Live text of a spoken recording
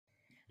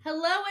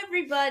Hello,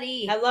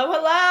 everybody. Hello,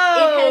 It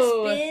has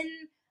hello.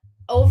 been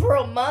over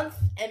a month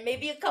and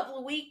maybe a couple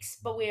of weeks,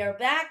 but we are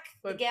back.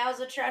 The We're- gals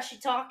are Trashy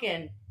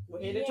talking. We're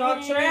here to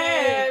talk Yay.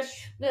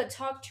 trash. We're going to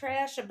talk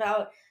trash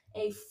about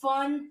a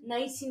fun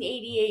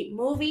 1988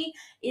 movie.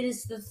 It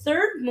is the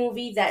third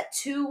movie that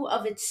two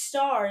of its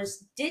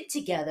stars did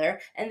together,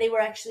 and they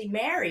were actually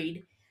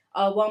married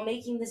while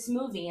making this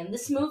movie. And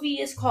this movie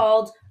is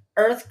called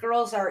Earth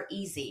Girls Are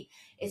Easy.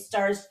 It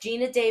stars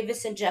Gina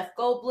Davis and Jeff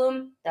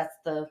Goldblum. That's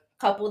the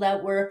couple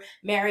that were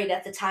married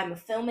at the time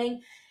of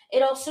filming.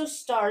 It also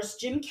stars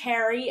Jim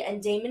Carrey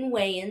and Damon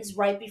Wayans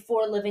right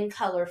before Living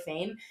Color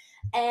fame.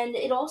 And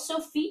it also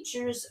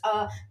features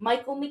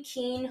Michael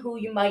McKean, who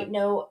you might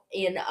know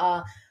in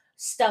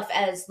stuff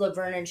as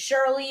Laverne and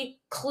Shirley,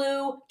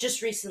 Clue,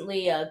 just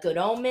recently Good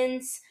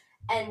Omens.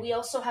 And we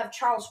also have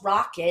Charles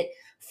Rocket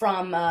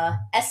from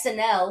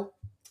SNL,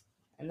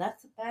 and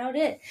that's about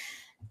it.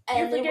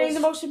 You're And forgetting the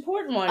most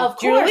important one. of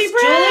Julie course,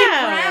 Brown.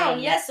 Julie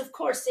Brown. Yes, of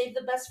course, save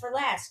the best for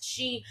last.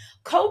 She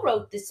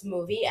co-wrote this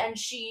movie, and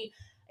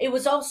it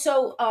was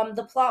also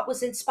the plot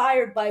was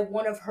inspired by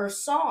one of her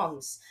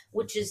songs,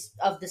 which is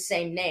of the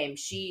same name.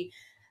 She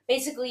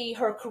basically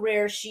her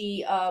career,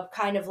 she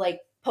kind of like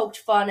poked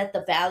fun at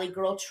the Valley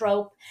Girl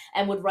trope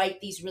and would write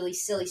these really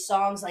silly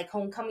songs like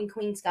 "Homecoming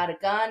Queen's Got a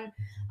Gun,"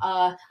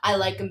 "I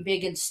Like 'Em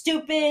Big and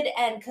Stupid,"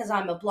 and "'Cause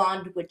I'm a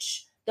Blonde,"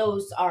 which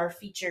those are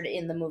featured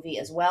in the movie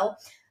as well.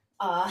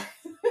 Uh,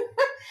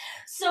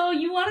 so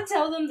you want to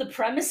tell them the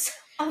premise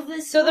of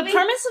this So movie? the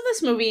premise of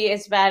this movie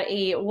is about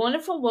a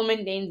wonderful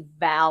woman named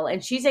Val,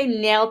 and she's a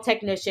nail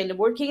technician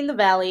working in the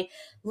Valley,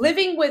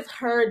 living with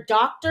her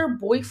doctor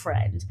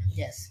boyfriend.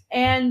 Yes.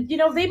 And,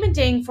 they've been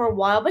dating for a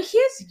while, but he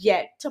has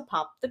yet to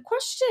pop the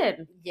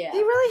question. Yeah.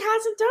 He really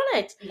hasn't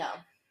done it. No.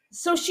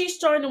 So she's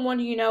starting to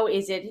wonder,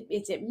 is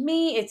it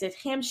me? Is it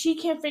him? She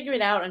can't figure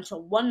it out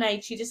until one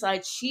night she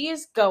decides she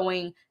is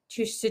going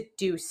to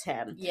seduce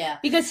him. Yeah.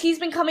 Because he's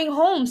been coming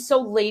home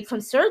so late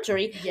from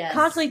surgery, Yes.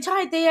 constantly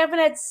tired. They haven't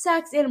had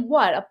sex in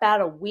what,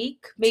 about a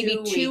week?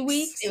 Maybe 2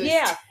 weeks? It was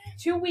Yeah,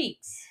 2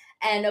 weeks.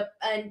 And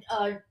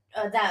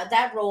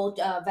that role,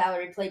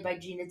 Valerie, played by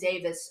Gina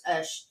Davis,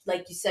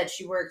 like you said,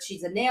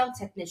 she's a nail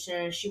technician,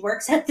 and she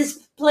works at this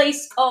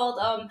place called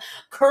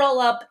Curl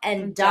Up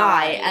and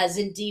Die, as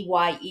in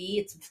DYE.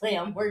 It's a play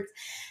on words.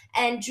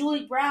 And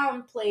Julie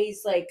Brown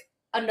plays like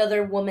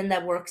another woman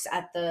that works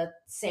at the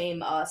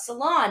same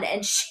salon,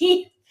 and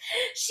she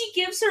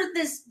gives her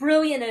this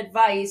brilliant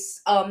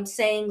advice,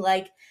 saying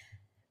like,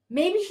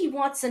 maybe he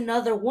wants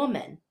another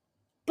woman.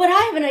 But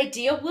I have an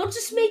idea. We'll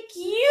just make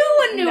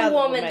you a new Another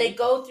woman. woman. They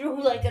go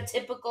through like a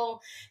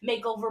typical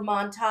makeover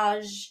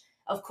montage.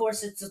 Of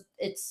course,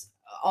 it's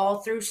all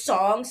through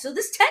songs. So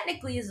this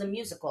technically is a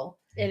musical.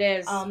 It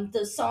is.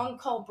 The song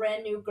called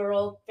 "Brand New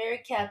Girl," very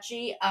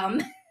catchy. But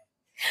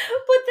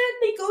then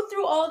they go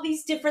through all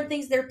these different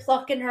things. They're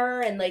plucking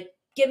her and like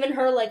giving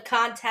her like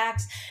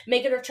contacts,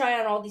 making her try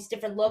on all these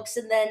different looks,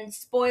 and then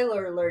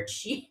spoiler alert: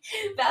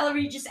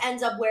 Valerie just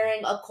ends up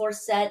wearing a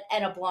corset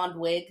and a blonde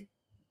wig.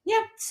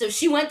 Yeah. So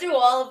she went through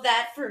all of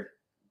that for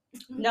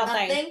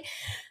Nothing.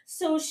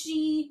 So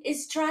she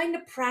is trying to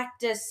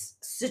practice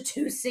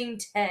seducing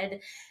Ted,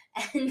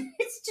 and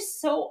it's just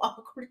so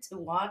awkward to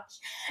watch.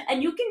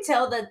 And you can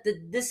tell that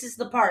this is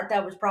the part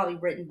that was probably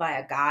written by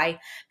a guy,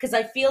 because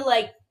I feel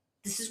like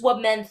this is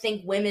what men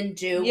think women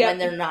do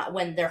Yep.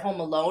 when they're home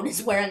alone,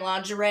 is wearing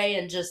lingerie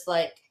and just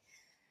like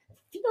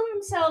feeling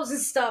themselves and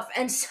stuff.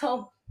 And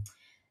so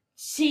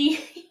she's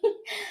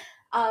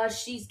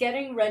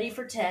getting ready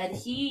for Ted.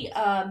 She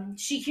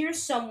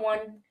hears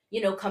someone,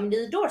 coming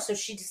to the door, so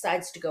she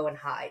decides to go and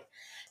hide.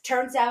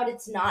 Turns out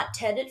it's not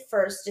Ted at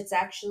first. It's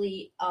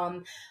actually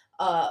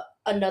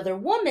another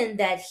woman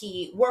that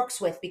he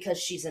works with,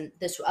 because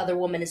this other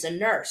woman is a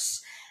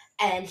nurse,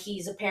 and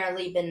he's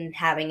apparently been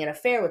having an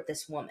affair with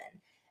this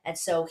woman. And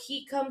so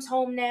he comes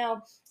home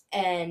now,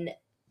 and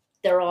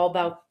they're all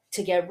about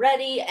to get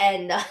ready,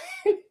 and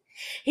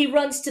he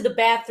runs to the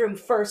bathroom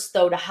first,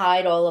 though, to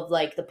hide all of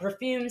like the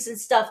perfumes and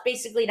stuff,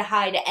 basically to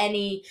hide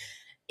any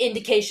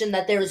indication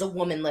that there is a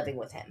woman living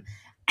with him.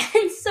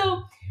 And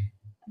so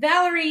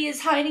Valerie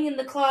is hiding in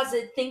the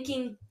closet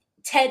thinking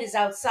Ted is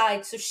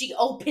outside, so she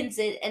opens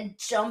it and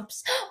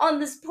jumps on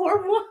this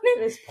poor woman.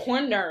 This poor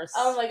nurse.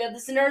 Oh my god,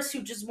 this nurse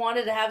who just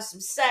wanted to have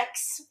some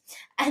sex.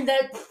 And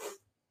that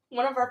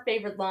one of our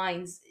favorite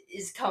lines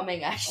is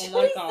coming, actually.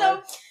 Oh my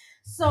god.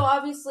 So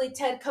obviously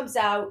Ted comes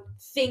out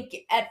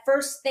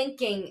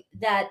thinking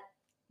that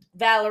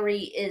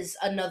Valerie is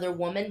another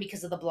woman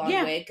because of the blonde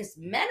wig, because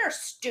men are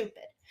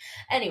stupid.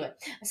 Anyway,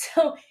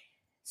 so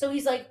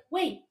he's like,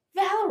 wait,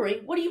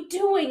 Valerie, what are you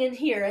doing in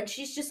here? And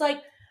she's just like,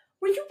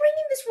 were you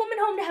bringing this woman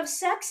home to have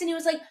sex? And he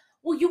was like,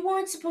 well, you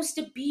weren't supposed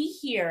to be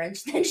here. And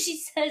then she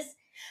says,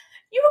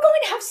 you were going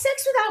to have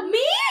sex without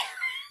me?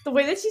 The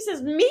way that she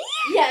says me?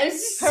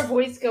 Yes. Her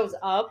voice goes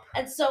up.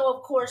 And so,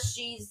 of course,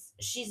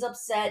 she's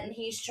upset, and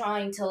he's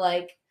trying to,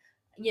 like,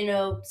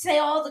 say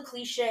all the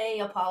cliche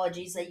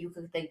apologies that you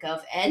could think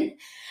of. And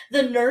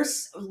the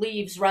nurse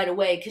leaves right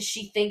away because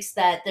she thinks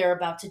that they're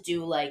about to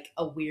do like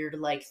a weird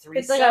like It's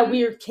like a threesome.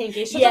 weird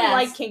kinky. She doesn't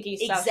like Yes, kinky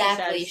stuff, she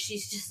exactly. says.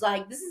 She's just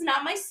like, this is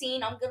not my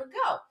scene, I'm gonna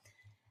go.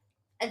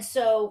 And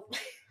so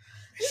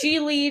She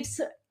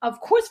leaves. Of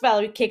course,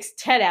 Valerie kicks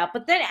Ted out.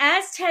 But then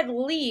as Ted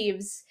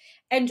leaves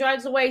and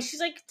drives away, she's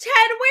like, Ted,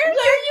 where are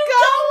where are you you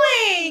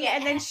going? going?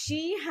 And then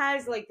she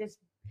has like this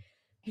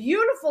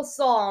beautiful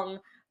song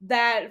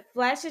that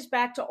flashes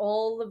back to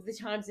all of the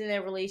times in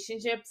their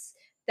relationships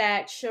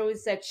that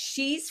shows that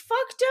she's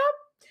fucked up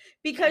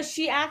because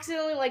she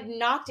accidentally like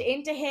knocked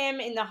into him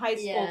in the high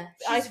Yeah,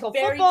 she's school a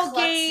very football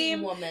klutzy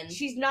game. woman.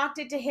 She's knocked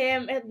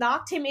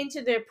him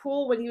into their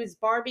pool when he was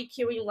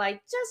barbecuing.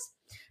 Like, just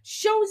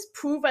shows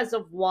proof as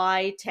of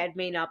why Ted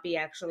may not be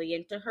actually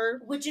into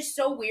her. Which is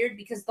so weird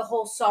because the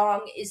whole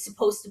song is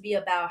supposed to be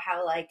about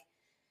how like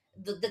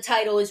the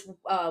title is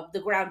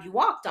the ground you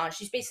walked on.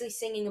 She's basically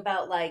singing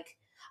about like,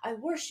 I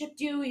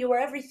worshipped you, you were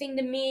everything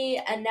to me,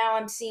 and now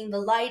I'm seeing the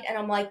light. And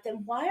I'm like,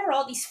 then why are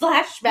all these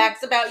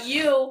flashbacks about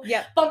you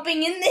Yep.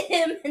 bumping into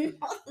him and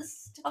all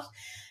this stuff?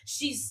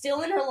 She's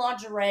still in her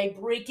lingerie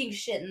breaking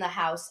shit in the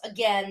house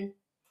again.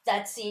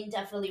 That scene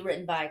definitely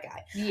written by a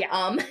guy.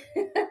 Yeah.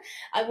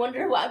 I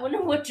wonder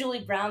what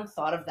Julie Brown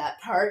thought of that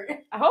part.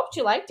 I hope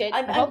you liked it.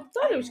 I thought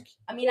it was.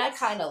 I mean, I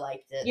kind of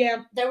liked it.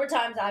 Yeah. There were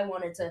times I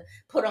wanted to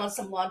put on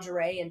some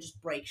lingerie and just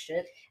break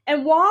shit.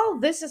 And while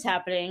this is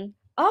happening,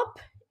 up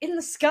in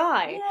the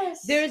sky,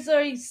 Yes. there's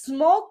a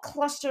small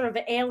cluster of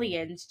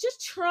aliens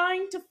just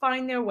trying to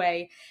find their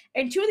way.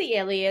 And two of the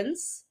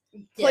aliens,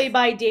 played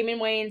by Damon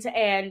Wayans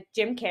and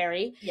Jim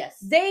Carrey, Yes.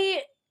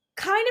 they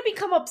kind of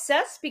become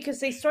obsessed because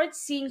they start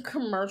seeing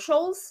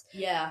commercials.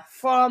 Yeah.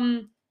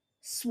 From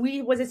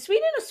Sweden. Was it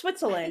Sweden or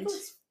Switzerland?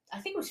 I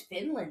think it was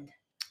Finland.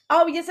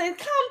 Oh, yes, I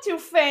come to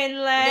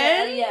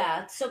Finland.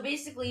 Yeah. So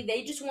basically,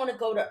 they just want to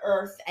go to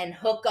Earth and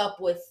hook up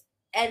with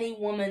any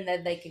woman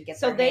that they can get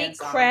their hands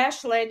on. So they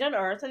crash land on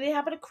Earth, and they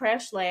happen to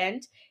crash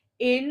land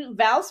in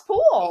Val's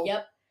pool.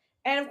 Yep.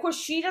 And of course,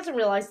 she doesn't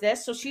realize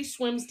this, so she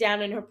swims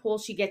down in her pool.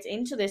 She gets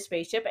into this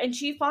spaceship, and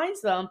she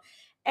finds them,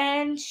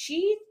 and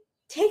she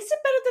takes it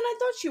better than I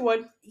thought she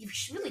would.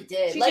 She really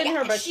did. She's in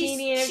her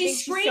bikini and everything. She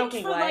screamed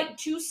for like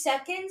 2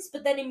 seconds,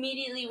 but then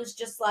immediately was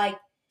just like,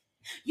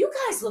 you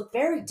guys look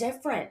very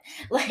different.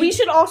 Like, we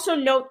should also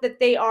note that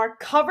they are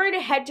covered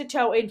head to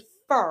toe in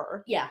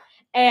fur. Yeah.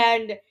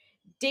 And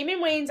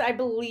Damon Wayans, I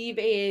believe,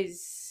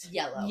 is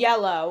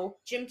yellow.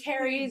 Jim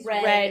Carrey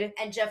red,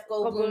 and Jeff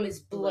Goldblum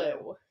is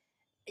blue.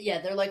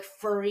 Yeah, they're like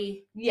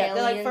furry aliens.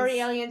 They're like furry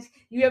aliens.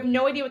 You have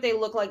no idea what they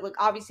look like. Like,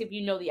 obviously, if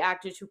you know the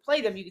actors who play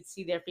them, you can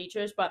see their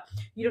features, but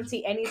you don't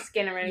see any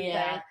skin or anything.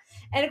 Yeah.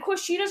 And of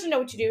course, she doesn't know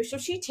what to do, so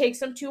she takes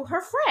them to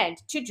her friend,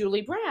 to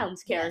Julie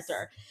Brown's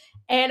character. Yes.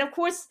 And of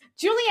course,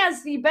 Julie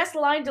has the best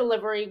line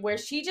delivery where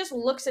she just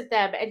looks at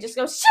them and just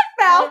goes, "Shit,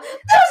 Val, those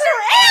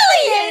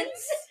are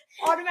aliens!"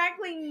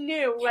 Automatically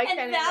knew right then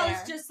and there. And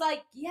Val's just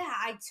like, yeah,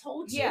 I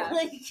told you. Yeah.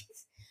 Like,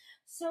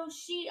 so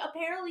she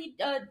apparently,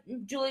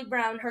 Julie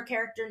Brown, her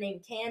character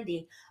named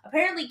Candy,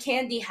 apparently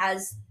Candy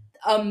has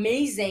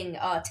amazing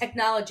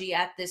technology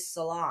at this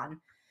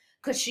salon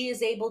because she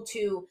is able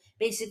to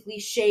basically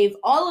shave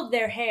all of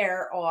their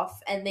hair off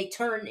and they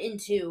turn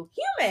into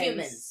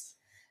humans.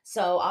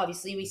 So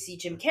obviously we see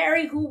Jim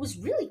Carrey, who was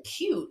really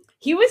cute.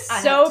 He was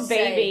so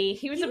baby.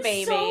 He was a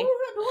baby. So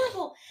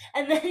adorable.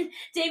 And then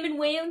Damon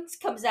Wayans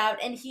comes out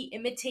and he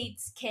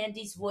imitates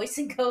Candy's voice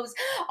and goes,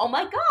 "Oh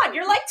my God,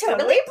 you're like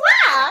totally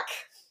black."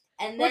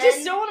 And then, which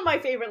is still one of my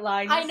favorite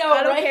lines. I know,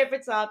 I don't care if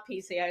it's not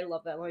PC. I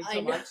love that line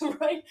so much.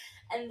 Right?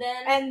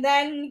 And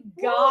then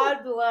God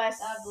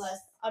bless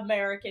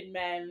American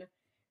men.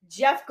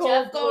 Jeff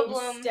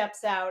Goldblum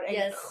steps out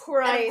and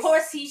cries. And of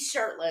course, he's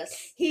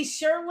shirtless. He's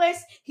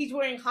shirtless. He's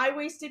wearing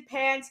high-waisted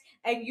pants,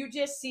 and you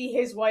just see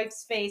his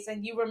wife's face,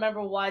 and you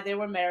remember why they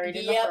were married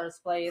in the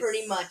first place.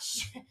 Pretty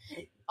much.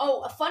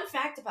 Oh, a fun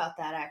fact about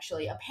that,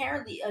 actually.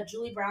 Apparently,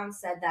 Julie Brown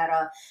said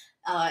that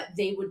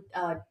they would...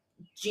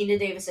 Gina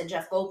Davis and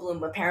Jeff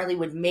Goldblum apparently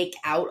would make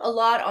out a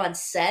lot on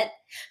set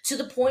to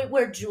the point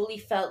where Julie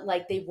felt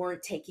like they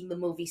weren't taking the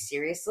movie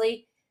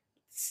seriously.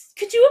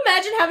 Could you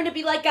imagine having to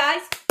be like,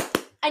 guys,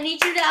 I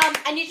need you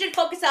to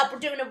focus up. We're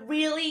doing a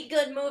really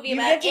good movie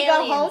about aliens.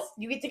 Go home.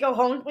 You get to go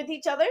home with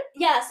each other.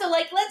 Yeah, so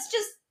like let's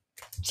just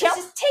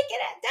take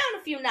it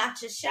down a few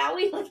notches, shall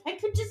we? Like I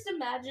could just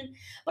imagine,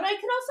 but I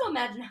could also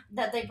imagine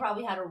that they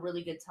probably had a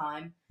really good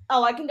time.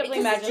 Oh, I can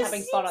definitely imagine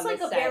having fun on this set.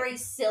 It's like a very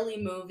silly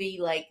movie,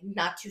 like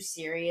not too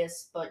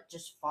serious, but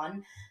just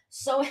fun.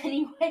 So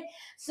anyway,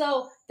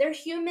 so they're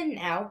human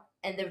now,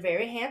 and they're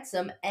very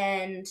handsome,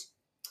 and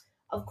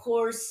of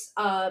course,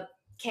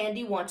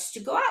 Candy wants to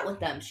go out with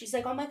them. She's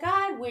like, "Oh my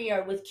God, we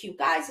are with cute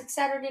guys. It's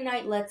Saturday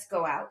night. Let's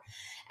go out."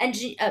 And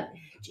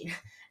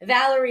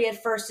Valerie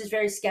at first is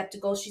very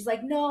skeptical. She's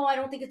like, "No, I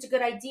don't think it's a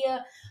good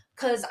idea."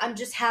 because I'm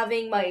just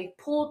having my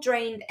pool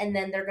drained, and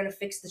then they're gonna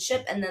fix the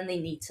ship, and then they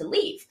need to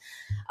leave.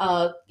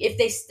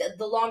 If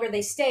the longer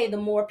they stay, the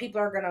more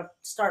people are gonna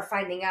start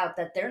finding out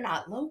that they're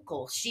not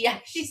local. She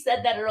actually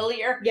said that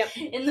earlier Yep.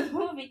 in the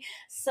movie.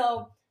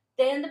 So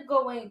they end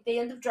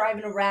up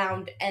driving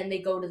around, and they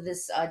go to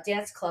this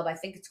dance club. I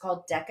think it's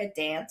called Decca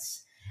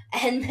Dance,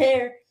 and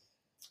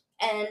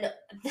and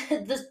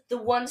the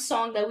one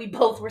song that we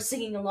both were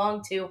singing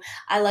along to,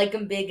 I Like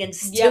 'Em Big and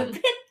Yep.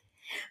 Stupid,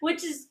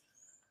 which is,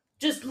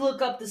 just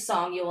look up the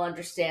song, you'll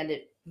understand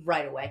it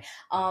right away.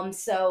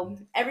 So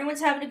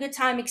everyone's having a good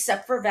time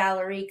except for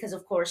Valerie, because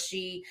of course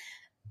she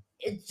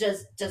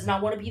just does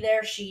not want to be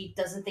there. She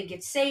doesn't think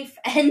it's safe,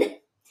 and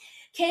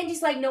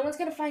Candy's like, no one's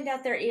gonna find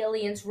out they're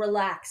aliens.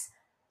 Relax.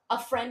 A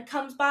friend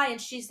comes by,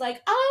 and she's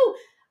like, oh,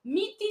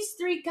 meet these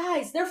three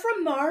guys. They're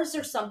from Mars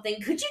or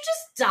something. Could you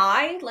just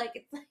die?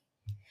 Like,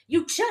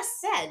 you just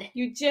said.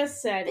 You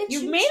just said. Bitch,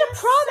 You made a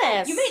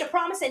promise. You made a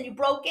promise, and you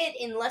broke it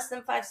in less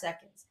than 5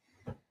 seconds.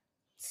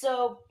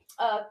 So,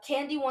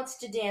 Candy wants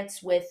to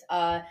dance with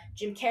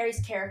Jim Carrey's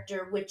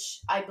character,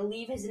 which I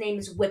believe his name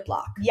is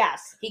Whiplock.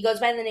 Yes. He goes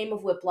by the name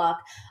of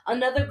Whiplock.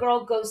 Another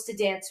girl goes to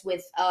dance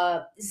with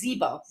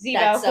Zebo.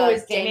 Zebo, who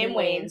is Damon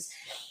Wayans.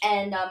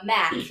 And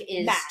Mac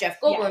is Jeff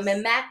Goldblum. Yes.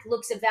 And Mac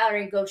looks at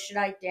Valerie and goes, should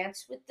I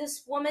dance with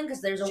this woman?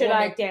 Because there's a Should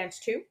woman. I dance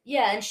too?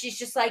 Yeah, and she's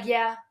just like,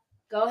 yeah,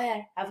 go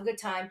ahead. Have a good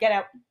time. Get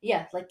out.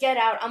 Yeah, like, get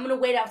out. I'm going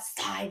to wait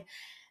outside.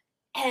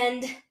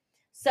 And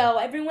so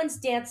everyone's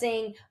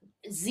dancing.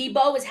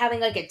 Zebo is having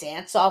like a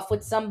dance off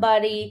with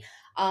somebody.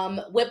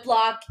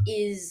 Whiplock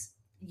is,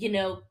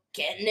 getting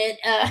it.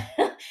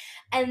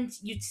 And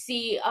you'd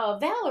see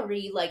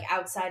Valerie like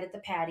outside at the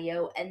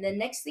patio. And then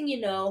next thing you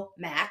know,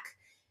 Mac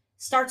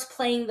starts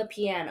playing the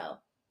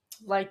piano.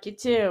 Like you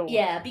do.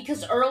 Yeah,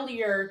 because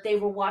earlier they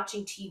were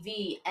watching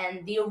TV,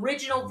 and the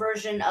original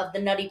version of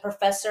the Nutty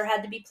Professor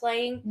had to be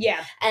playing.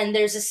 Yeah. And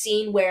there's a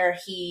scene where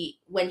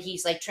when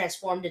he's like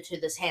transformed into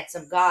this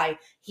handsome guy,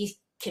 he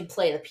can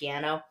play the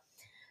piano.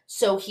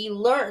 So he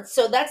learned.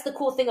 So that's the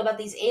cool thing about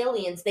these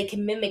aliens. They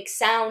can mimic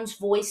sounds,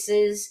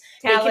 voices.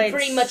 Talents. They can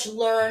pretty much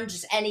learn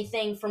just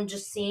anything from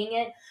just seeing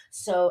it.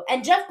 So,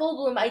 and Jeff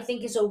Goldblum, I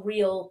think, is a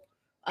real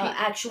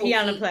actual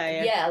piano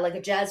player. Yeah, like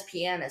a jazz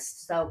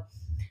pianist. So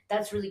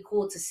that's really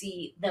cool to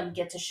see them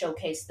get to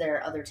showcase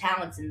their other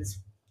talents in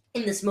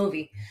this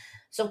movie.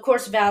 So of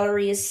course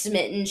Valerie is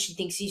smitten. She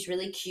thinks he's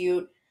really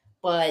cute,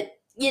 but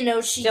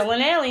she's still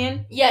an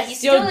alien. Yeah, he's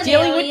still an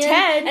dealing alien, with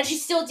Ted, and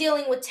she's still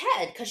dealing with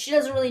Ted because she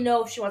doesn't really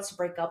know if she wants to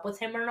break up with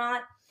him or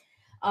not.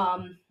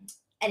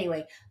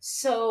 Anyway,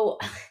 so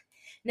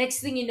next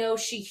thing you know,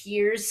 she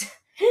hears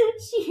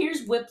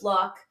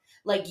Whiplock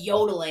like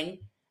yodeling,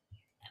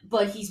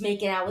 but he's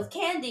making out with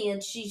Candy,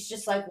 and she's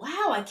just like,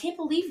 wow, I can't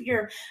believe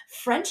you're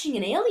Frenching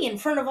an alien in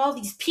front of all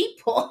these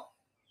people.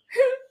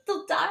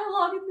 The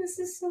dialogue in this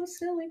is so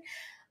silly.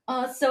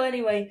 So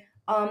anyway,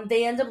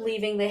 they end up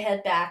leaving, they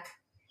head back,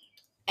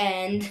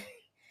 and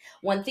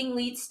one thing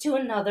leads to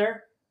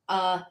another.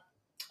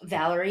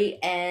 Valerie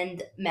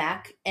and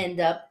Mac end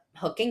up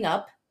hooking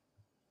up,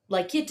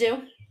 like you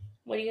do.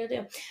 What are you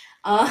gonna do?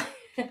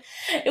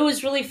 It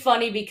was really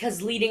funny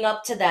because leading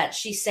up to that,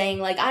 she's saying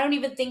like, I don't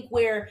even think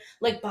we're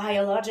like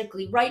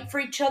biologically right for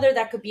each other.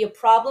 That could be a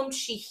problem.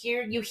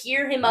 You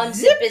hear him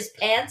unzip his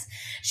pants.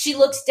 She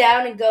looks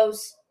down and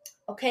goes,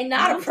 okay,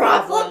 not a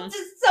problem.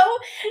 Just so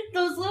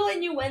those little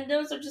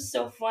innuendos are just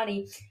so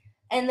funny.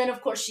 And then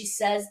of course she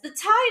says the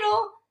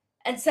title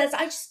and says,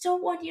 I just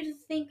don't want you to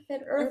think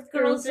that Earth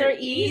girls are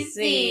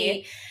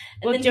easy.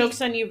 Well, joke's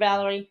on you,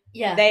 Valerie.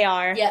 Yeah. They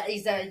are. Yeah,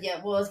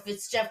 yeah. Well, if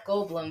it's Jeff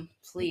Goldblum,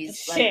 please.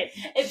 Shit.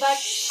 Like,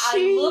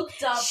 I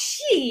looked up.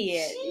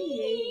 Shit.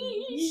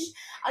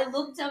 I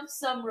looked up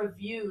some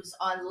reviews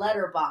on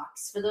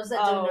Letterboxd. For those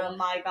that don't know. Oh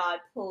my god,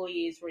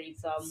 please read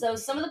some. So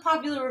some of the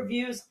popular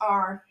reviews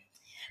are,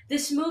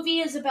 this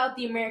movie is about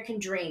the American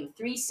dream.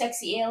 3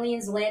 sexy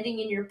aliens landing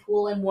in your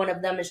pool, and one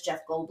of them is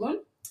Jeff Goldblum.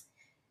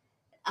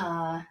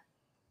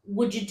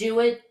 Would you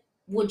do it?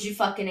 Would you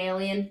fuck an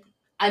alien?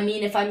 I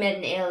mean, if I met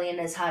an alien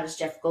as hot as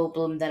Jeff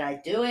Goldblum, then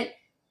I'd do it.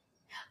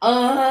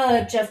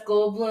 Jeff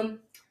Goldblum.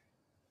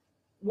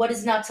 What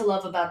is not to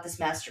love about this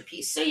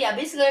masterpiece? So yeah,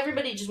 basically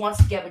everybody just wants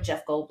to get with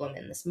Jeff Goldblum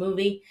in this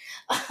movie.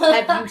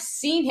 Have you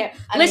seen him?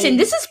 Listen,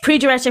 this is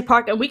pre-Jurassic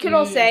Park, and we could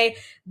all say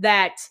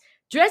that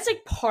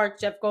Jurassic Park,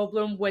 Jeff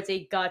Goldblum was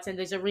a guts, and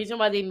there's a reason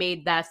why they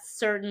made that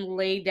certain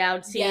laid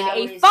down scene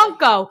a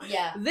Funko.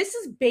 Yeah. This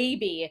is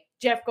baby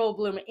Jeff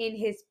Goldblum in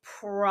his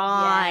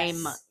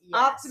prime. Yes.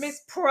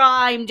 Optimus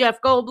Prime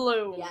Jeff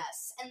Goldblum.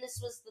 Yes, and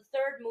this was the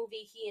third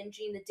movie he and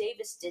Gina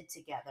Davis did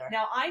together.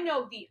 Now, I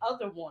know the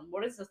other one.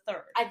 What is the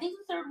third? I think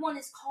the third one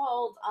is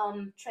called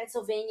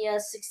Transylvania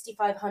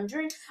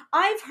 6500.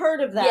 I've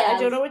heard of that. Yeah. I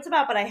don't know what it's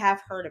about, but I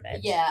have heard of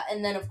it. Yeah,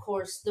 and then, of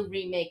course, the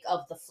remake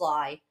of The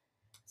Fly.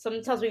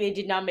 Something tells me they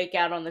did not make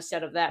out on the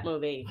set of that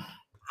movie.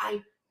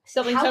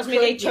 Something How tells me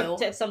could they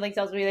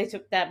you?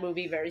 took that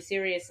movie very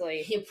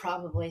seriously. Yeah,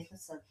 probably.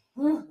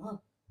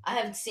 I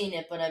haven't seen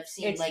it, but I've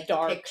seen It's like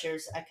dark. the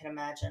pictures. I can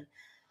imagine.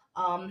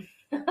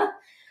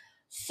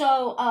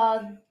 So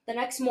the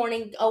next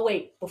morning, oh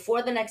wait,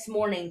 before the next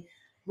morning,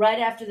 right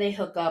after they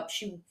hook up,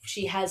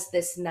 she has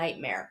this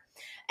nightmare.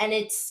 And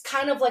it's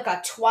kind of like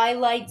a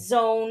Twilight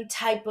Zone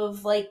type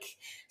of like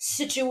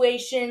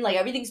situation. Like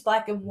everything's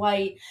black and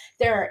white.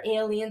 There are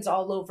aliens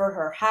all over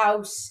her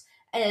house,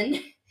 and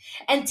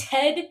and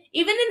Ted,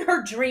 even in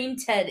her dream,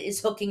 Ted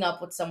is hooking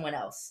up with someone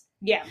else.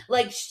 Yeah.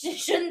 Like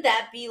shouldn't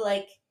that be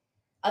like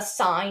a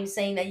sign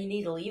saying that you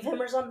need to leave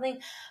him or something?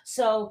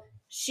 So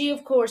she,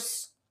 of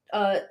course,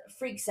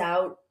 freaks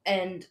out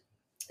and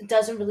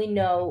doesn't really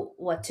know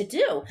what to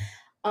do.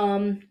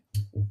 Um,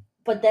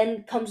 but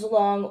then comes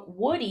along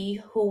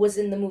Woody, who was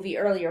in the movie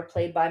earlier,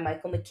 played by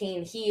Michael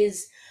McCain. He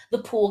is the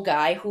pool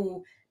guy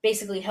who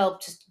basically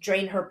helped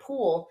drain her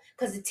pool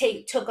because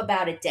took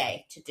about a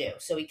day to do.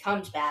 So he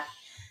comes back,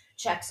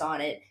 checks on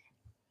it,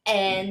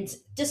 and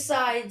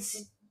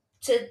decides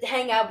to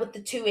hang out with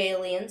the two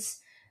aliens,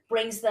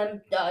 brings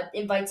them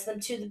invites them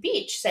to the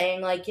beach,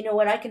 saying like, you know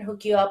what, I can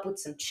hook you up with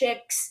some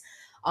chicks.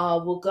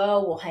 We'll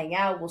go, we'll hang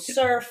out, we'll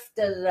surf,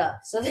 da da da.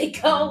 So they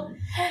go,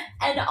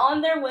 and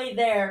on their way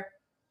there,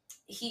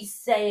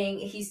 he's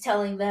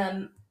telling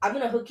them, I'm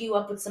gonna hook you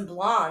up with some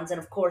blondes, and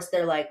of course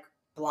they're like,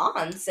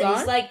 blondes, and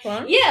he's like,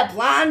 Blonde? yeah,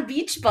 blonde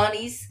beach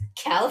bunnies,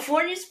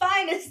 California's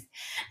finest.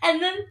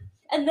 And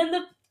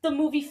then the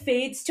movie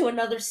fades to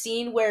another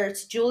scene where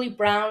it's Julie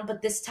Brown,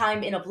 but this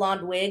time in a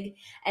blonde wig,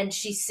 and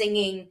she's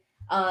singing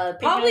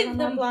probably Because I'm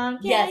the a blonde.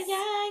 yes,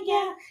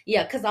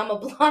 Yeah. because I'm a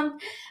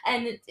blonde,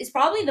 and it's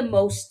probably the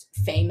most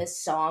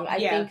famous song, I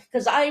Yeah. think,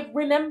 because I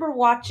remember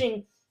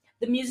watching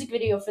the music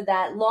video for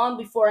that long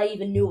before I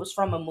even knew it was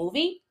from a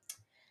movie.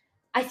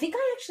 I think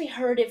I actually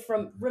heard it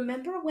from.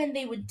 Remember when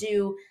they would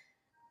do?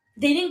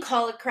 They didn't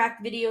call it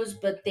crack videos,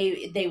 but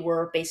they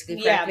were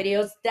basically crack Yeah.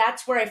 videos.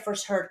 That's where I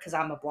first heard "Cause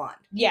I'm a Blonde,"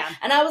 Yeah.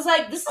 and I was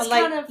like, "This is On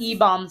like kind of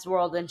E-Bombs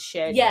World and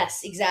shit.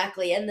 yes,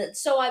 exactly." And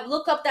so I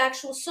look up the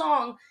actual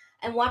song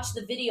and watch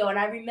the video, and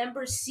I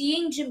remember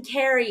seeing Jim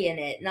Carrey in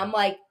it, and I'm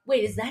like,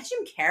 "Wait, is that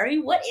Jim Carrey?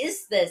 What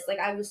is this?" Like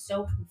I was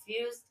so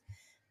confused.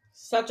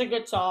 Such a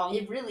good song.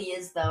 It really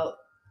is, though.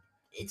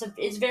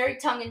 It's very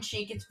tongue in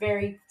cheek. It's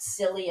very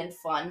silly and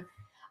fun.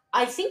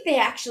 I think they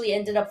actually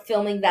ended up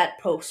filming that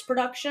post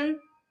production.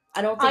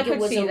 I don't think I it could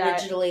was see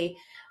that. originally,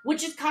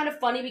 which is kind of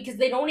funny because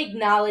they don't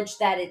acknowledge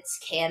that it's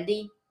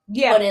Candy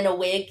Yeah. put in a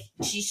wig.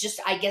 She's just,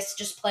 I guess,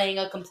 just playing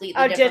a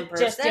completely different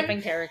person. Just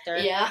different character.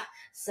 Yeah.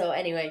 So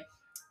anyway,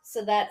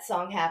 so that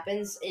song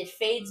happens. It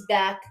fades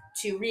back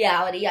to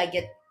reality. I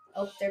get,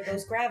 oh, there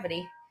goes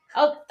gravity.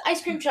 Oh,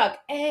 ice cream truck.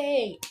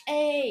 Hey,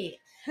 hey.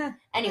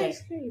 Anyway,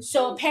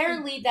 so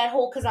apparently that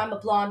whole "Cause I'm a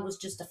Blonde" was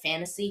just a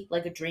fantasy,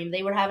 like a dream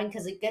they were having.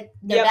 Because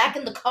they're back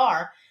in the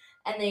car,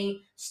 and they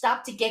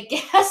stop to get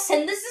gas,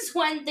 and this is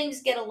when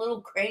things get a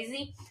little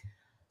crazy.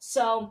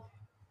 So,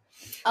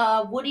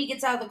 Woody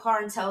gets out of the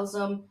car and tells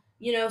them,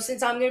 you know,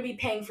 since I'm going to be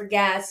paying for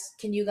gas,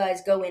 can you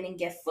guys go in and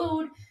get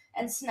food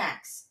and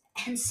snacks?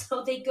 And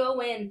so they go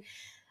in,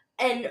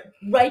 and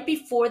right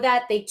before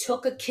that, they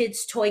took a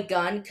kid's toy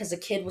gun because a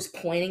kid was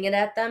pointing it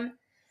at them.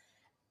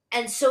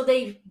 And so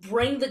they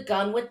bring the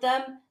gun with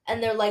them,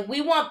 and they're like,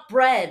 "We want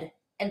bread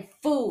and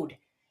food."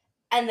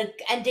 And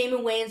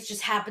Damon Wayans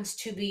just happens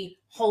to be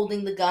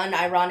holding the gun,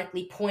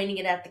 ironically pointing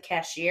it at the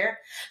cashier.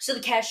 So the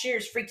cashier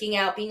is freaking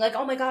out, being like,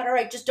 "Oh my god, all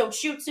right, just don't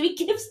shoot." So he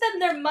gives them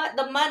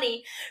the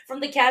money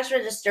from the cash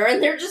register,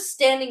 and they're just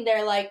standing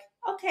there like,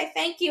 "Okay,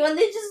 thank you," and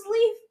they just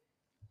leave.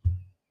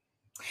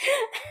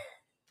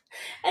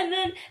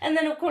 And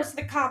then of course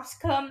the cops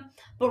come,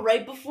 but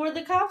right before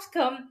the cops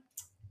come,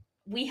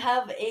 we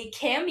have a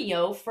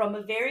cameo from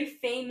a very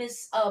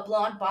famous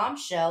blonde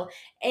bombshell,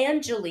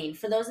 Angeline.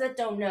 For those that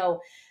don't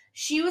know,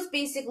 she was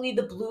basically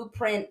the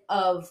blueprint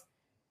of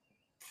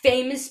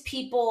famous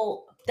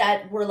people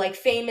that were like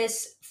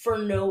famous for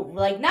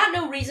not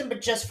no reason,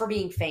 but just for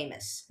being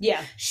famous.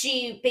 Yeah.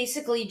 She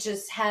basically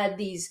just had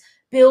these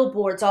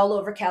billboards all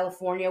over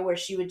California where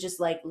she would just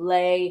like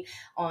lay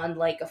on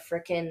like a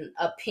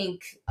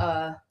pink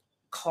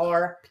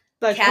car.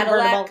 Like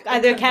Cadillac, convertible.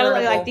 Either Cadillac, I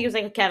convertible. think it was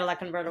like a Cadillac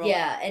convertible.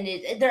 Yeah,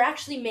 and they're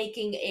actually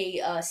making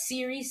a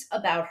series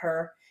about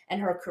her and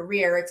her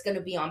career. It's going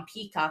to be on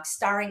Peacock,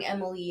 starring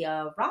Emily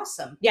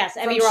Rossum. Yes,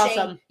 Emmy From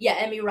Rossum.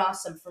 Emmy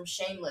Rossum from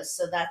Shameless.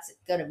 So that's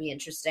going to be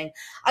interesting.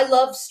 I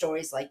love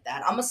stories like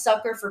that. I'm a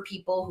sucker for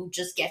people who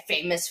just get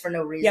famous for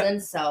no reason.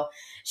 Yep. So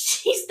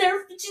she's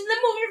there. She's in the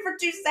movie for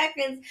 2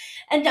 seconds,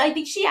 and I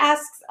think she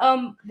asks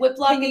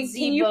Whiplock and Zebo,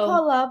 "Can you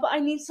pull up? I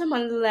need some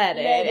unleaded."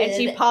 And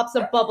she pops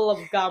a bubble of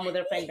gum with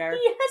her finger.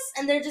 Yes,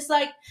 and they're just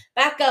like,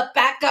 back up,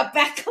 back up,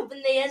 back up,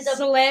 and they end up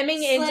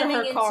slamming into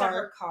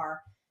her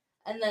car.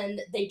 And then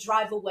they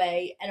drive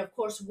away, and of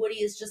course Woody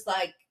is just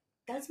like,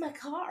 "That's my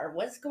car.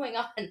 What's going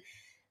on?"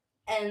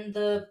 And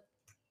the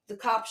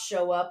cops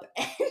show up,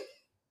 and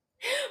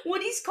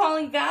Woody's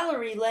calling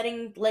Valerie,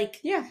 letting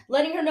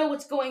her know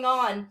what's going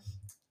on.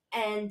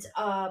 And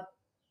I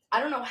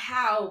don't know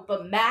how,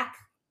 but Mac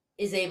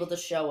is able to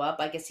show up.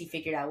 I guess he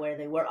figured out where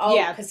they were. Oh,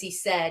 yeah, because he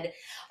said,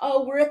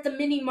 "Oh, we're at the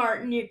mini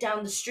mart near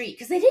down the street,"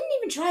 because they didn't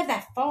even drive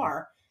that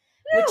far,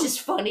 which is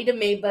funny to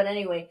me. But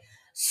anyway,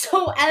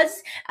 So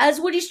as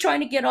Woody's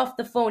trying to get off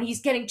the phone,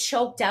 he's getting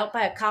choked out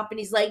by a cop, and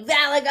he's like,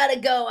 "Val, I gotta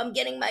go. I'm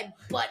getting my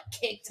butt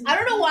kicked." I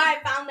don't know why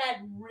I found that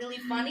really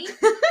funny.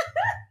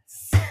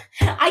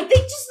 I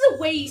think just the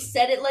way he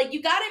said it, like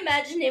you gotta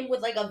imagine him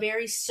with like a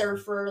very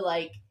surfer,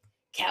 like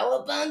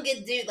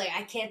cowabunga dude. Like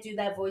I can't do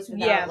that voice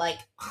without like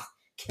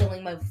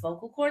killing my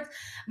vocal cords.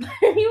 But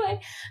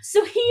anyway,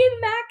 so he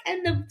and Mac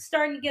end up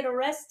starting to get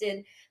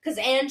arrested because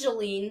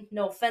Angeline,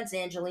 no offense,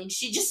 Angeline,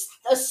 she just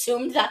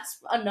assumed that's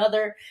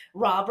another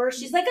robber.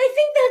 She's like, I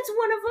think that's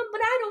one of them,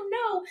 but I don't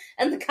know.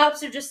 And the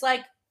cops are just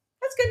like,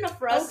 that's good enough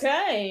for us.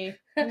 Okay.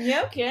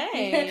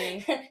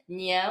 Okay.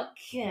 Yeah,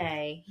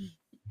 okay.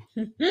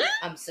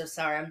 I'm so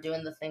sorry. I'm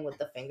doing the thing with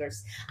the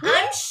fingers.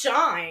 I'm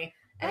shy.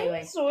 Anyway.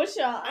 I'm so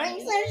shy. I'm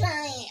so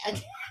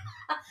shy.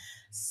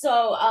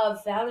 So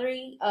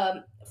Valerie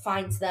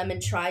finds them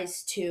and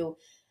tries to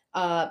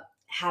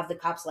have the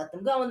cops let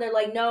them go, and they're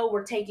like, no,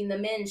 we're taking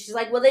them in. And she's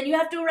like, well, then you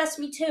have to arrest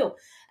me too.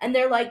 And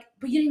they're like,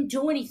 but you didn't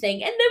do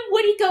anything. And then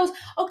Woody goes,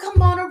 oh,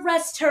 come on,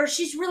 arrest her.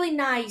 She's really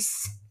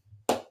nice.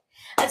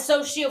 And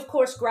so she, of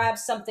course,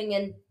 grabs something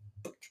and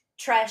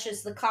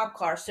trashes the cop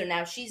car. So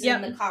now she's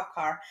in the cop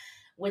car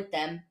with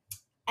them.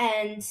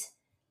 And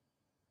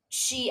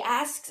she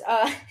asks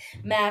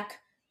Mac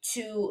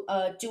to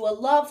do a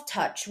love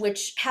touch,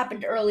 which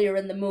happened earlier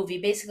in the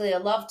movie. Basically, a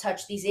love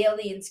touch. These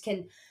aliens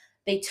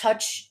they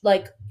touch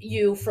like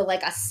you for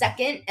like a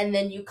second, and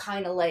then you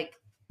kind of like,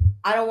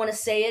 I don't want to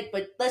say it,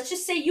 but let's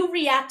just say you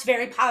react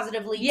very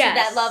positively to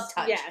that love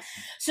touch. Yes.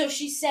 So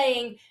she's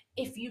saying,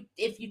 if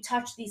you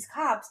touch these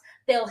cops,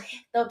 they'll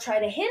try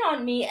to hit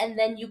on me, and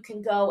then you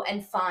can go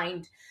and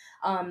find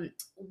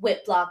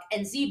Whitlock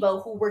and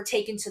Zebo, who were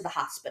taken to the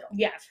hospital.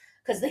 Yes.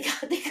 Because they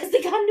got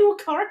into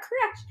a car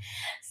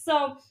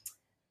crash.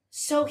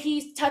 So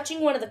he's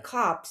touching one of the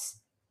cops,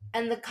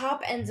 and the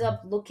cop ends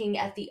up looking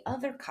at the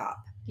other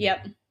cop.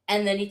 Yep.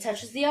 And then he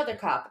touches the other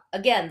cop.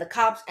 Again, the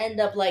cops end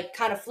up like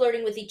kind of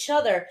flirting with each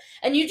other,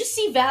 and you just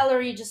see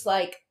Valerie just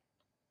like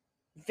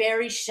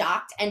very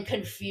shocked and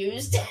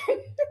confused.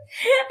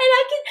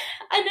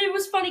 And it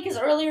was funny because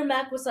earlier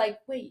Mac was like,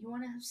 wait, you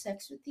want to have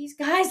sex with these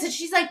guys? And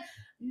she's like,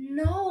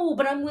 no,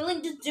 but I'm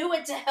willing to do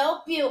it to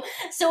help you.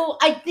 So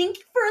I think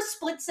for a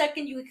split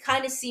second you could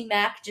kind of see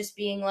Mac just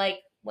being like,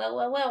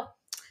 well,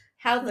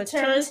 how the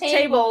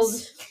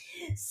turntables.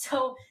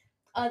 So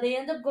they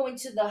end up going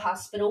to the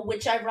hospital,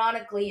 which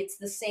ironically it's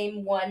the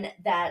same one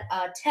that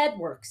Ted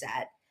works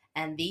at,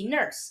 and the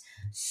nurse.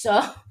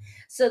 So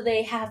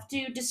they have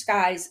to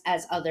disguise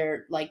as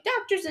other like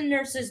doctors and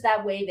nurses.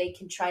 That way they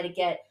can try to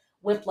get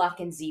Whitlock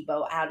and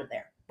Zebo out of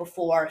there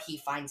before he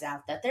finds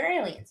out that they're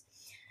aliens.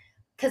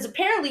 Because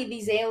apparently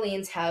these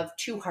aliens have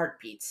 2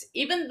 heartbeats,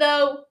 even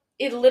though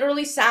it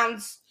literally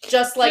sounds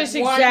just like just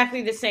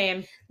exactly the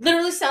same.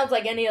 Literally sounds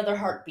like any other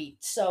heartbeat.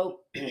 So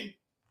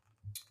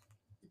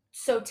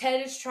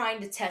Ted is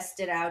trying to test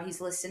it out. He's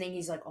listening.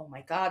 He's like, oh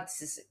my God,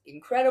 this is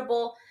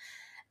incredible.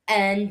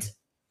 And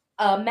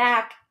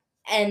Mac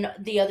and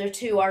the other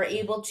 2 are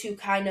able to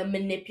kind of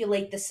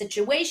manipulate the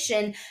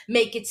situation,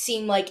 make it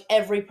seem like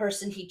every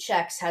person he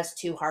checks has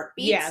 2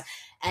 heartbeats. Yeah.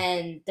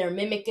 And they're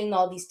mimicking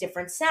all these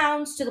different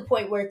sounds to the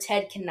point where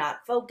Ted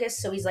cannot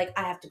focus. So he's like,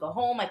 I have to go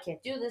home. I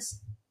can't do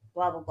this.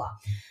 Blah, blah, blah.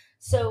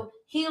 So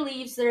he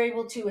leaves. They're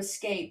able to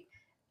escape.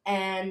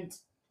 And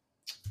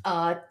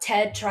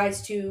Ted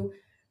tries to,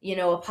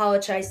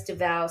 apologize to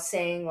Val,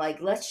 saying,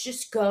 like, let's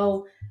just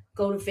go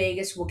to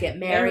Vegas. We'll get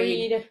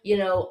married.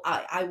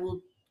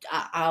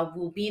 I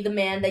will be the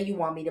man that you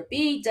want me to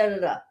be, da da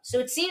da. So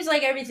it seems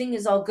like everything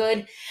is all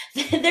good.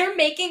 They're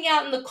making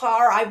out in the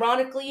car,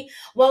 ironically,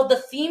 while the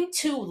theme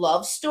to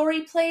Love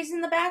Story plays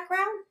in the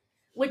background,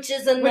 which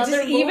is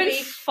another movie. Even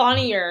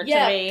funnier to me.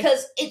 Yeah,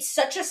 because it's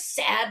such a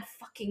sad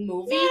fucking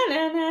movie.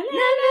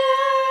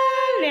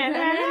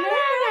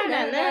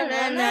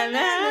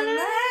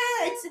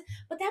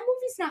 But that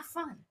movie's not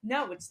fun.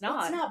 No, it's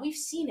not. It's not. We've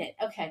seen it.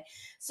 Okay.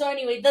 So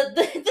anyway,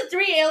 the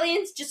 3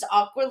 aliens just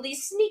awkwardly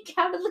sneak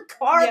out of the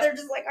car. Yep. They're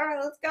just like, all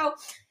right, let's go.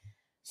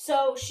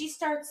 So she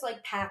starts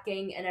like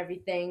packing and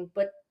everything,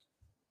 but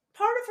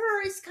part of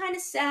her is kind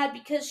of sad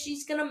because she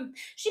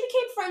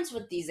became friends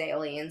with these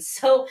aliens.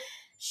 So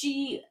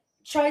she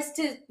tries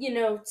to,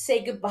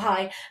 say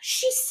goodbye.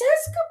 She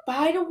says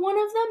goodbye to one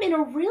of them in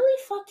a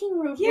really fucking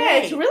rude way. Yeah,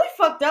 it's really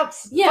fucked up.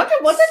 Yeah. Fucking,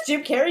 what does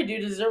Jim Carrey do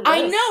to deserve this?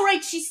 I know,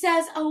 right? She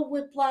says, oh,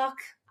 Whitlock,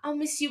 I'll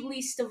miss you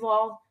least of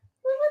all.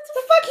 Well, what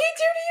the fuck he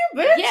do to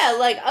you, bitch? Yeah,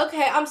 like,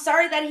 okay, I'm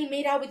sorry that he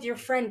made out with your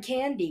friend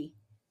Candy.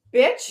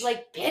 Bitch?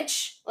 Like,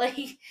 bitch. Like,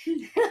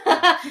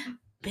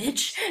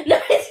 bitch.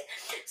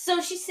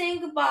 So she's saying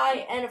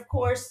goodbye, and of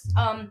course,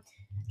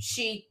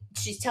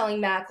 she's telling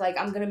Mac, like,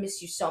 I'm gonna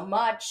miss you so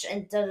much,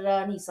 and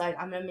da-da-da, and he's like,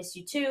 I'm gonna miss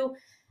you too.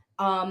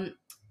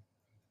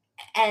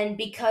 And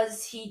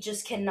because he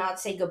just cannot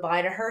say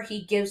goodbye to her,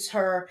 he gives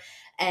her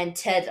and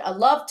Ted a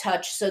love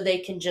touch so they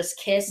can just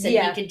kiss, and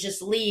he can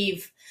just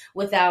leave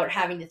without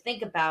having to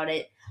think about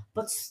it.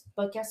 But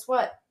guess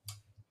what?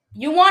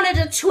 You wanted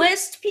a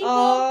twist, people?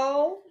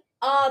 Oh.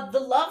 The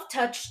love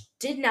touch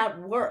did not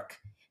work.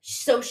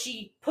 So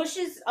she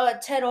pushes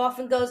Ted off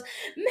and goes,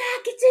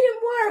 Mac, it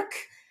didn't work.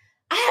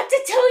 I have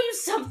to tell you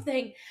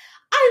something.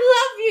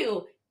 I love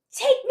you.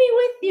 Take me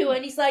with you.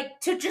 And he's like,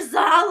 to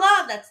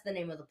Jazala. That's the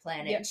name of the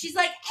planet. Yep. And she's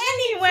like,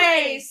 anyways.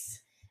 Anyways.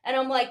 And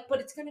I'm like,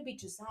 but it's going to be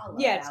Jazala.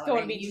 Yeah, it's going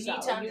to Valerie. be You Giselle.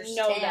 need to understand. You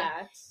know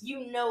that.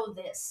 You know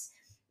this.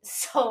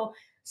 So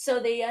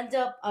they end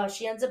up,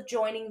 she ends up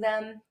joining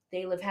them.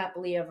 They live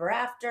happily ever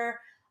after.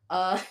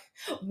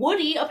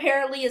 Woody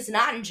apparently is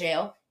not in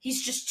jail.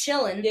 He's just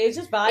chilling Yeah, he's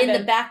just vibing in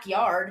the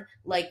backyard,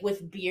 like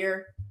with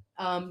beer.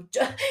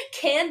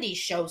 Candy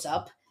shows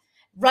up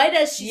right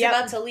as she's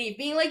about to leave,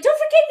 being like, "Don't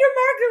forget your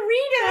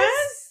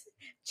margaritas."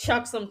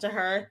 Chucks them to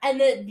her, and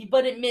then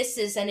but it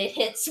misses and it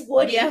hits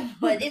Woody. Yeah.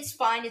 But it's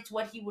fine. It's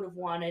what he would have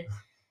wanted.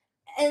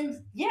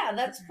 And yeah,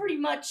 that's pretty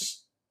much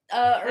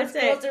Earth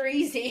Girls Are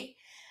Easy.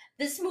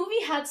 This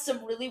movie had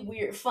some really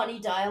weird, funny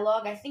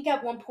dialogue. I think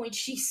at one point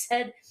she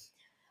said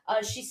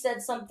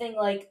something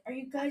like, "Are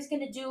you guys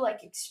gonna do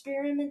like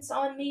experiments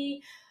on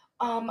me?"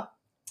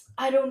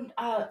 I don't.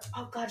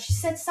 Oh God, she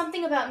said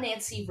something about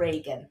Nancy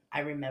Reagan. I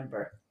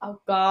remember. Oh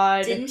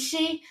God, didn't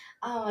she?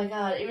 Oh my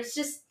God, it was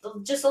just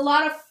a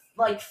lot of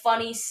like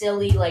funny,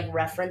 silly like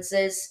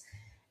references,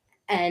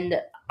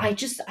 and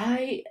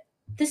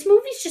this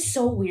movie's just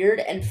so weird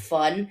and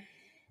fun,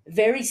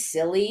 very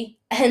silly,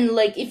 and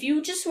like if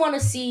you just want to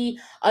see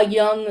a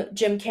young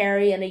Jim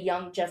Carrey and a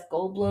young Jeff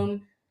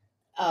Goldblum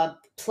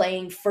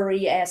playing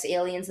furry ass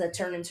aliens that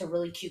turn into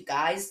really cute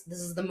guys, this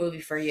is the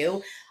movie for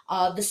you.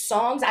 The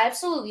songs, I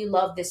absolutely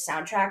love this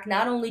soundtrack.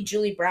 Not only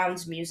Julie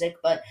Brown's music,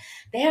 but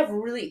they have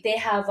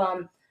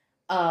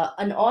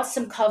an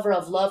awesome cover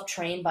of Love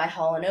Train by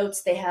Hall &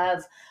 Oates. They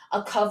have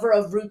a cover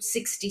of Route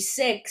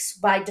 66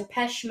 by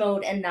Depeche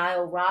Mode and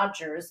Nile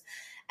Rodgers.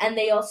 And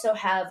they also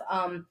have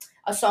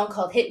a song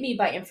called Hit Me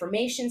by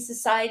Information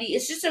Society.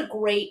 It's just a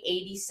great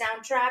 80s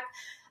soundtrack.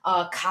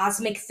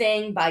 Cosmic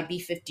Thing by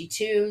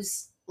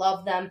B-52s.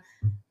 Love them.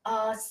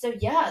 So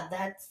yeah,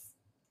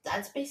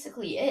 that's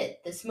basically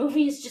it. This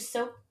movie is just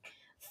so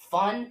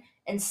fun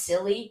and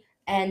silly.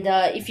 And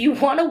if you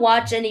want to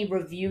watch any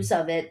reviews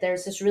of it,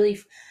 there's this really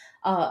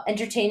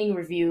entertaining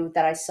review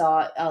that I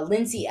saw.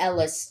 Lindsay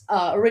Ellis,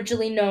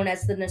 originally known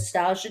as the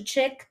Nostalgia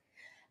Chick,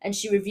 and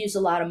she reviews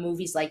a lot of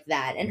movies like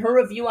that. And her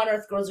review on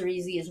Earth Girls Are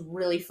Easy is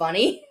really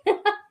funny.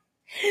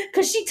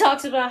 Because she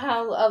talks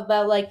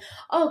about like,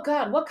 oh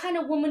God, what kind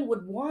of woman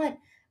would want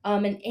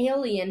an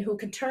alien who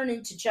can turn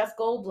into Jeff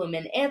Goldblum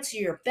and answer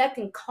your beck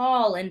and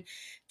call and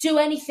do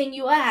anything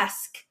you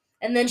ask?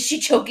 And then she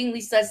jokingly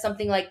says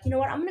something like, you know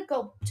what, I'm going to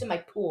go to my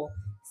pool,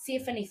 see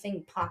if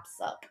anything pops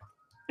up.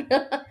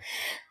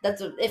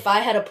 If I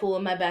had a pool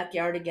in my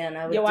backyard again,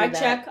 I would do that.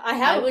 check. I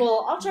have a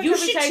pool. I'll check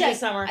every time this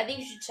summer. I think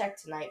you should check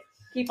tonight.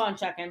 Keep on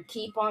checking.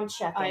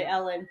 All right,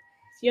 Ellen.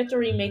 You have to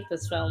remake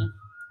this film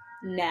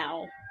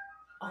now.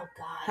 Oh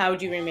God. How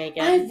would you remake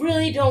it? I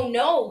really don't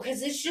know,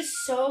 because it's just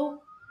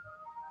so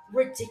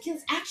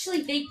ridiculous.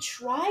 Actually, they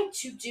tried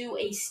to do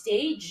a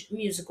stage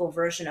musical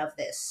version of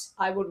this.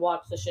 I would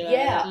watch the shit.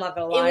 Yeah, I'm not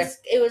gonna lie.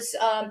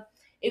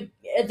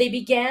 They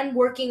began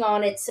working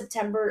on it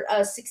September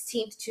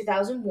 16th,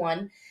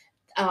 2001.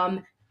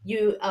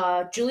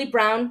 Julie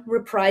Brown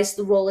reprised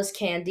the role as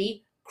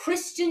Candy.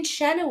 Kristen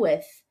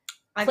Chenoweth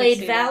played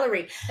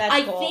Valerie.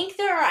 That's cool. Think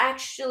there are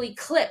actually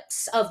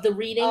clips of the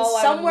readings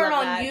somewhere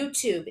on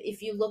YouTube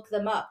if you look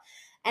them up.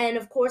 And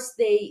of course,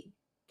 they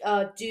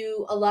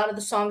do a lot of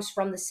the songs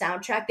from the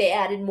soundtrack. They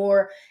added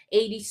more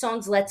 80s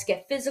songs. Let's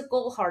Get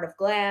Physical, Heart of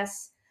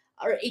Glass,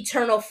 or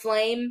Eternal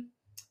Flame,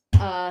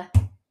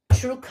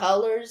 True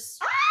Colors.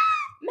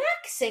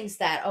 Mac sings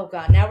that. Oh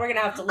God, now we're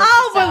gonna have to look this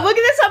up. But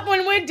looking this up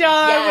when we're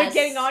done. Yes. We're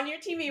getting on your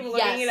TV. We're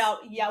looking it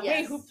up. Yeah.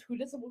 Yes. Wait,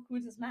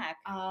 who's this Mac?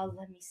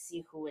 Let me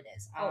see who it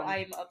is.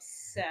 I'm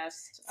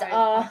obsessed.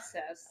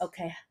 Obsessed.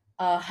 Okay.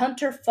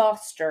 Hunter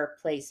Foster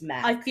plays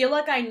Mac. I feel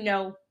like I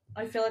know.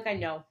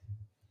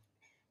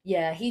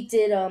 Yeah, he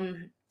did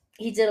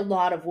a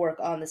lot of work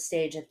on the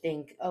stage, I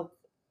think.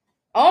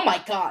 Oh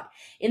my God.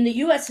 In the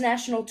US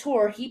National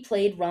Tour, he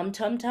played Rum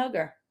Tum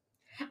Tugger.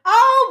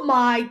 Oh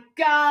my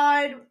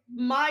God.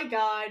 My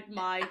God.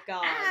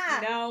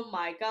 No,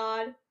 my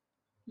God.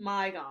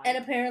 And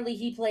apparently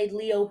he played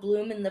Leo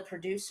Bloom in The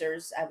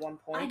Producers at one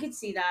point. I could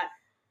see that.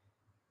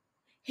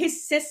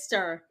 His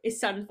sister is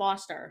Sutton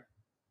Foster.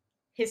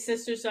 His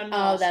sister's Sutton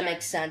Foster. Oh, that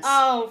makes sense.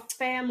 Oh,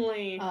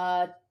 family.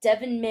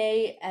 Devin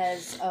May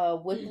as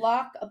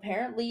Whitlock.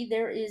 Apparently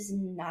there is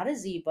not a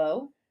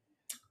Zebo.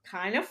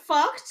 Kind of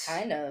fucked.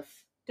 Kind of.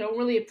 Don't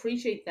really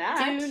appreciate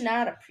that. Do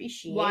not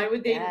appreciate Why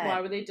would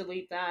they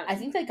delete that? I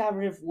think they got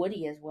rid of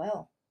Woody as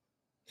well.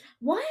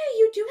 Why are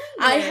you doing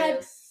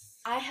this?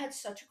 I had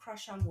such a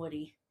crush on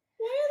Woody.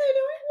 Why are they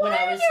doing it? When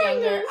I was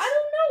younger. This? I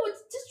don't know,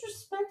 it's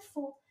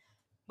disrespectful.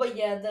 But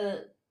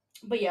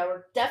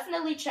we'll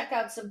definitely check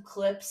out some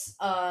clips.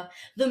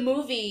 The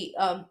movie,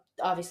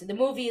 obviously the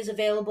movie is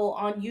available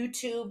on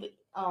YouTube.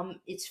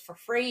 It's for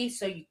free,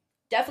 so you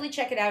definitely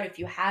check it out if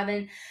you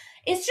haven't.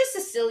 It's just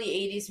a silly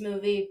 80s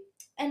movie.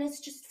 And it's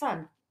just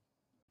fun.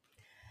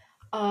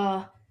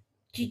 But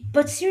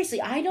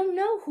seriously, I don't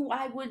know who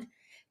I would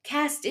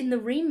cast in the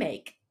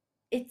remake.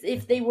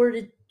 If they were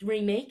to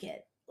remake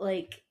it,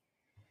 like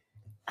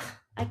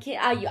I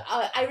can't.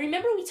 I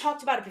remember we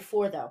talked about it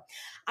before though.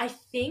 I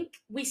think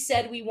we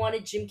said we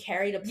wanted Jim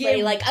Carrey to play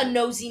Yeah. like a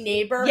nosy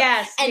neighbor.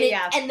 Yes, and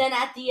yeah. and then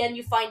at the end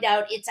you find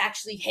out it's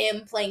actually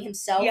him playing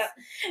himself. Yep.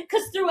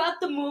 Because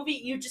throughout the movie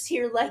you just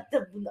hear like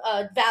the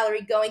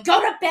Valerie going, "Go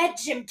to bed,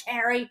 Jim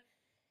Carrey."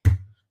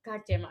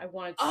 God damn it, I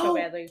want it so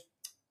badly.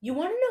 You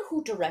want to know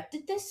who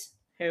directed this?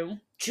 Who?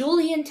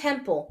 Julian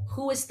Temple,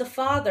 who is the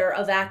father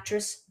of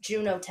actress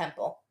Juno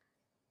Temple.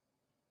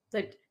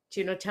 Like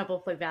Juno Temple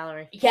played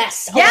Valerie.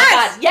 Yes. Yes! Oh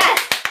my God,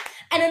 yes!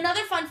 And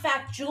another fun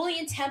fact,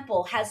 Julian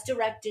Temple has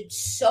directed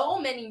so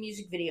many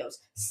music videos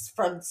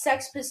from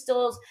Sex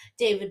Pistols,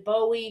 David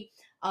Bowie,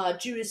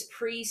 Judas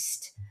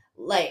Priest.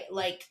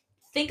 Like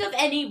think of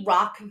any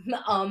rock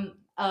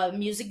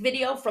music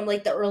video from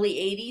like the early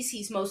 80s,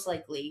 he's most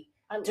likely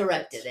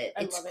directed it.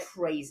 It's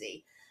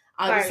crazy.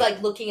 I was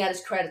like looking at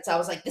his credits, I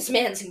was like, this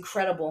man's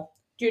incredible.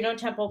 Juno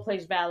Temple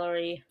plays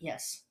Valerie.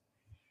 Yes.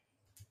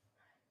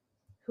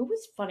 Who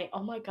was funny?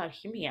 Oh my God,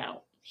 hear me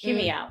out. Hear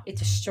me out.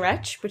 It's a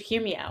stretch, but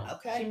hear me out.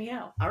 Okay. Hear me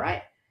out. All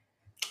right.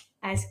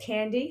 As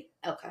Candy.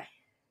 Okay.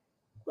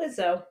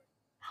 Lizzo.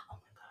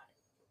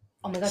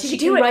 Oh my God. She She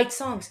can can write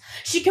songs.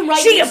 She can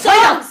write She can songs.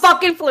 play the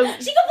fucking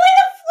flute. She can play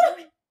the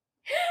flute.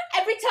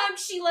 Every time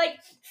she like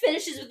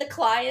finishes with the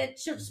client,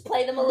 she'll just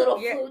play them a little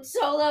flute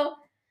solo.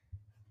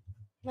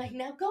 Like,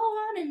 now go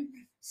on and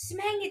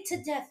smang it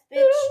to death,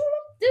 bitch.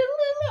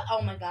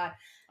 Oh my God.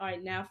 All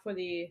right, now for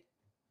the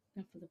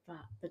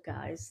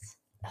guys.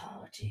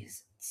 Oh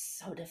jeez, it's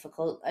so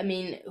difficult. I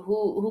mean,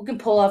 who can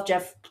pull off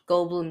Jeff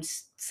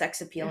Goldblum's sex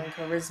appeal and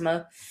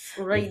charisma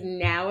right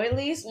now? At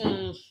least,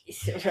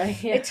 right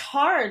here. It's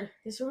hard.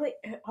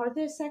 Are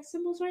there sex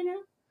symbols right now?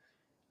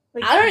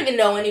 Like, I don't even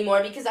know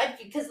anymore because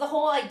the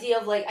whole idea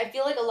of like I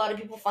feel like a lot of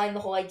people find the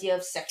whole idea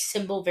of sex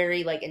symbol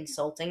very like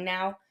insulting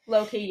now.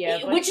 Low-key,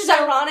 yeah. Which is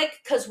ironic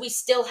because we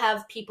still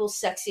have people's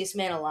sexiest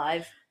man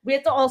alive. We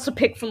have to also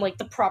pick from like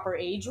the proper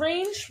age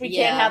range. We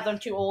can't have them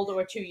too old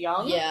or too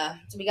young. Yeah,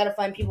 so we got to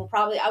find people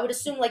probably. I would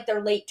assume like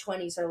their late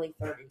 20s or late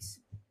 30s.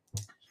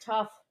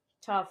 Tough.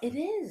 It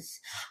is.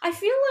 I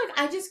feel like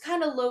I just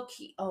kind of low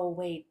key. Oh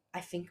wait,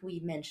 I think we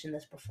mentioned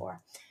this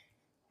before.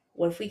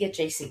 What if we get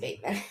Jason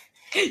Bateman?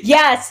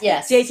 Yes.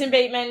 Jason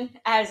Bateman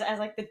as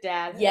like the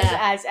dad.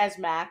 Yeah. As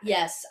Mac.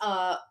 Yes.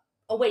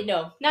 Oh wait,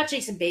 no, not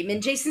Jason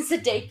Bateman. Jason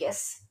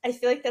Sudeikis. I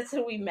feel like that's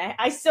who we met.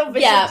 I still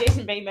visit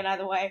Jason Bateman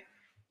either way.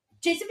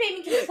 Jason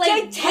Bateman can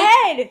play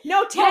Ted.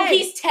 No, Ted. No,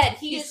 he's Ted.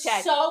 He's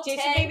Ted. So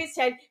Jason Ted. Bateman's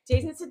Ted.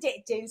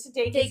 Jason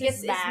Sudeikis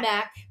is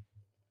Mac.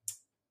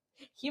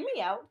 Hear me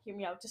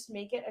out. Just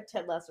make it a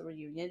Ted Lasso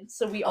reunion.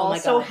 So we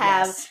also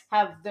have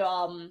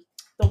the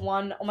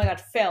one. Oh my God,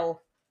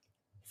 Phil.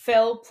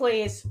 Phil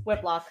plays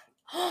Whitlock.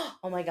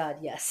 Oh my God,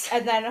 yes.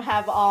 And then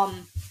have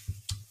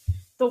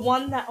the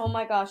one that, oh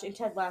my gosh, in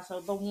Ted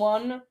Lasso, the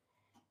one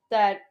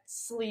that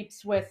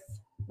sleeps with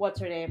what's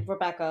her name,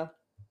 Rebecca.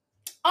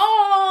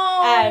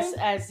 Oh,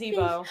 as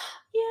Zebo.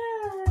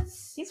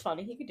 Yes, he's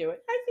funny. He could do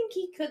it. I think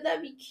he could.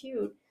 That'd be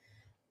cute.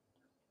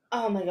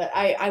 Oh my God,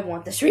 I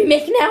want this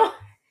remake now.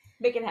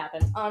 Make it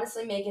happen.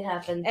 Honestly, make it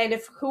happen. And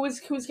if who's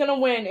gonna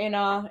win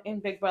in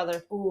Big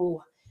Brother?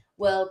 Ooh.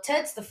 Well,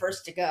 Ted's the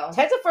first to go.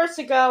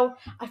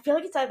 I feel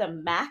like it's either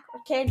Mac or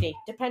Candy,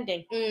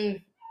 depending.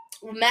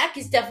 Well, Mac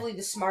is definitely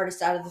the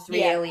smartest out of the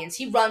three aliens.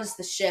 He runs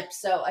the ship,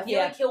 so I feel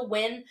like he'll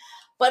win.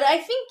 But I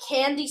think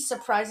Candy,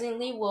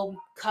 surprisingly, will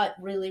cut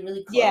really,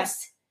 really close. Yeah.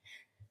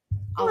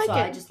 Also,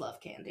 I just love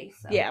Candy.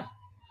 So. Yeah.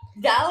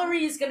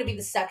 Valerie is going to be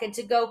the second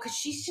to go because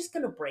she's just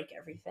going to break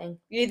everything.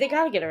 Yeah, they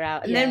got to get her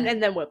out. And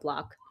then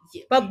Whitlock.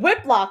 Yeah. But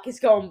Whitlock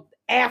is going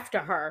after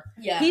her.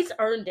 Yeah. He's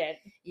earned it.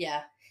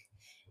 Yeah.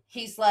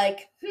 He's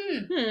like,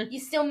 you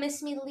still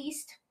miss me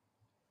least?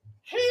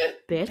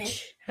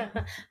 Bitch.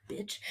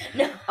 Bitch.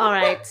 No. All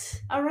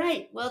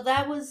right. Well,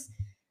 that was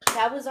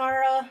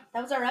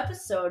our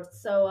episode.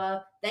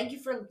 So thank you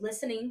for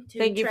listening to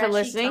Thank you for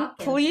listening.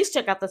 Talkin. Please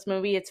check out this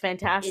movie. It's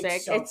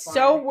fantastic. It's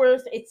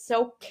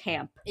so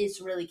camp. It's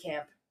really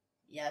camp.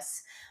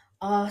 Yes.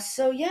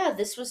 So yeah,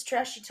 this was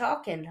Trashy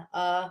Talkin.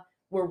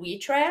 Were we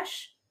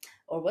trash?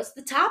 Or was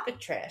the topic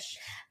trash?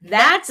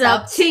 That's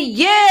up to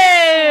you.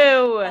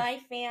 Bye,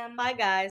 fam. Bye, guys.